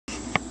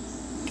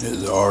This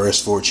is the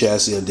rs4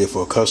 chassis I did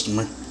for a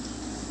customer.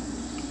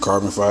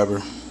 Carbon fiber.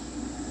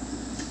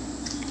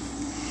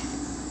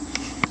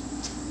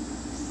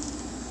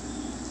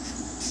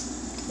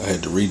 I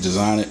had to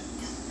redesign it.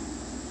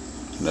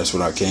 And that's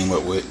what I came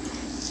up with.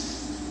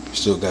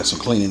 Still got some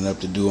cleaning up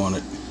to do on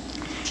it.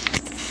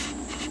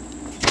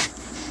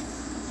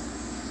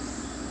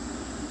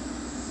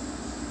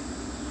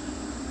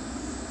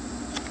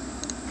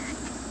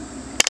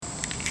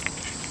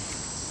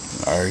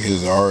 Alright,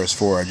 here's the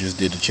rs4 I just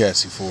did the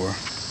chassis for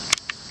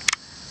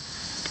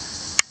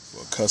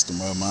a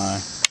customer of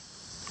mine.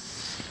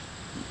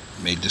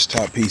 Made this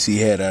top piece he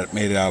had,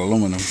 made it out of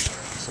aluminum,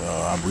 so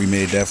I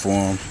remade that for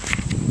him.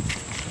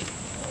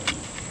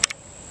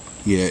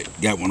 He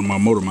got one of my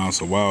motor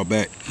mounts a while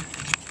back,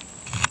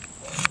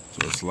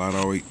 so it slide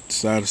all the way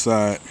side to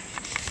side.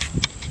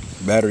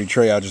 Battery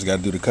tray, I just got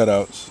to do the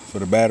cutouts for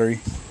the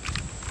battery,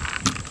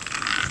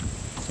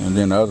 and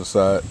then the other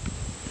side,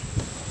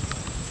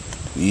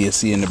 the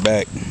ESC in the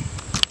back.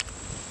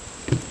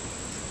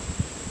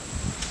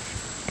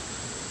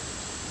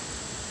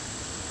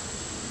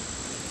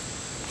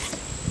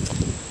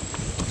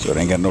 So it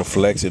ain't got no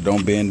flex, it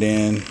don't bend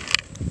in.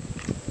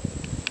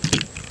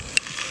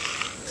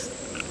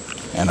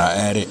 And I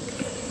added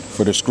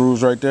for the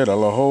screws right there, the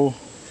little hole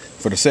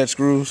for the set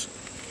screws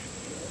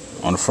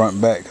on the front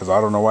and back, because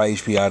I don't know why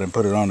HPI didn't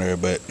put it on there,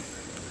 but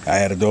I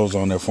added those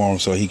on there for him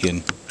so he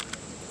can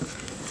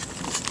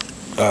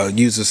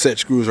use the set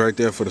screws right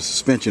there for the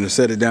suspension to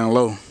set it down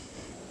low.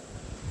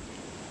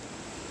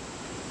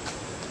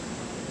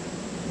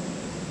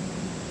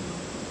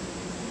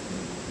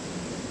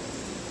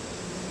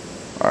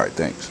 Alright,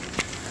 thanks.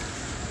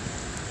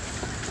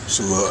 It's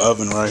a little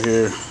oven right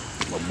here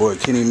my boy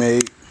Kenny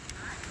made.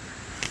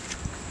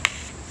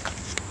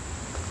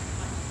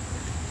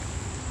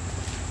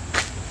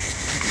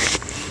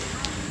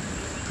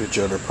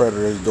 Picture of the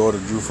Predator his daughter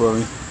drew for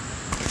me.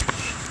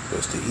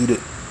 That's the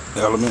heated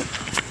element.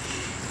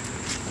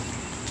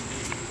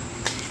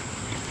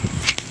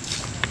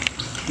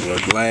 A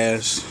little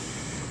glass.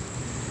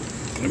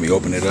 Let me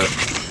open it up.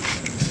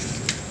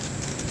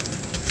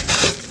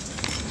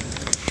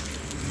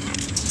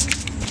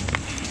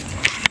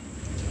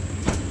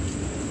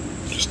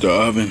 Just the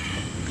oven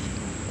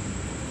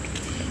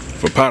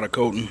for powder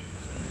coating.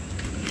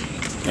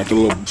 Got the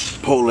little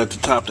pole at the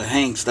top to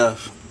hang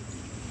stuff.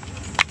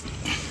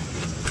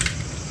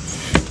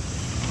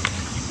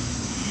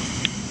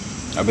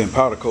 I've been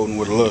powder coating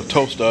with a little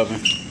toaster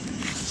oven.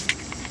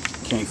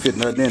 Can't fit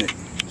nothing in it.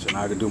 So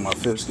now I can do my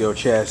 5th scale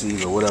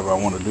chassis or whatever I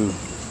want to do.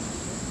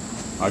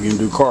 I can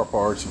do car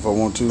parts if I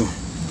want to.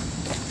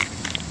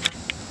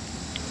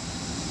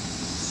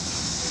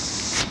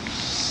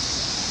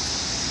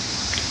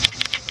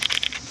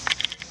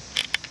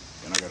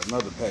 And I got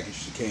another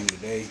package that came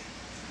today.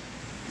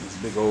 This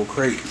big old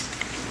crate.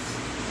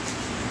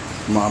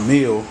 My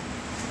meal.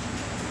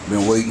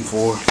 Been waiting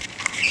for.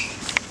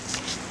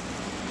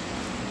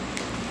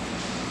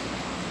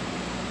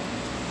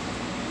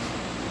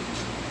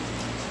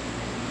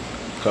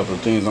 Couple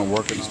of things I'm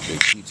working on. This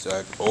big sheets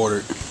I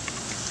ordered.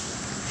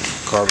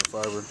 Carbon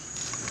fiber.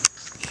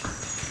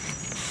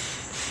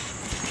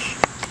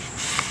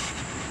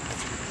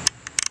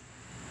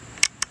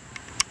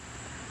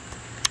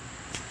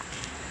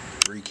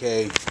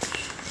 $3K.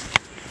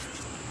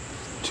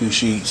 2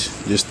 sheets.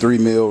 This 3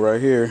 mil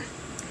right here.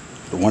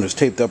 The one that's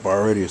taped up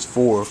already is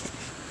 4.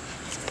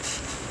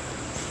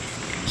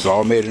 It's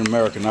all made in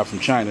America, not from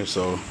China,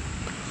 so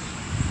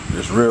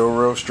it's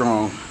real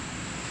strong.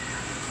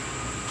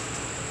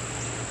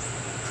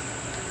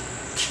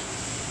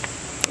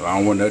 I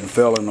don't want nothing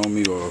failing on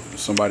me or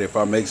somebody if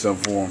I make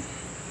something for them.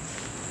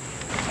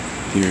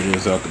 Here it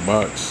is out the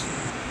box.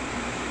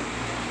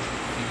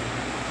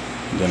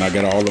 Then I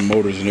got all the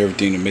motors and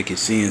everything to make it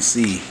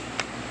CNC.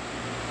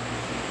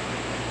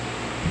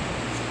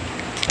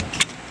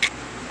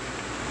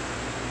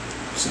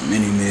 It's a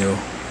mini mill.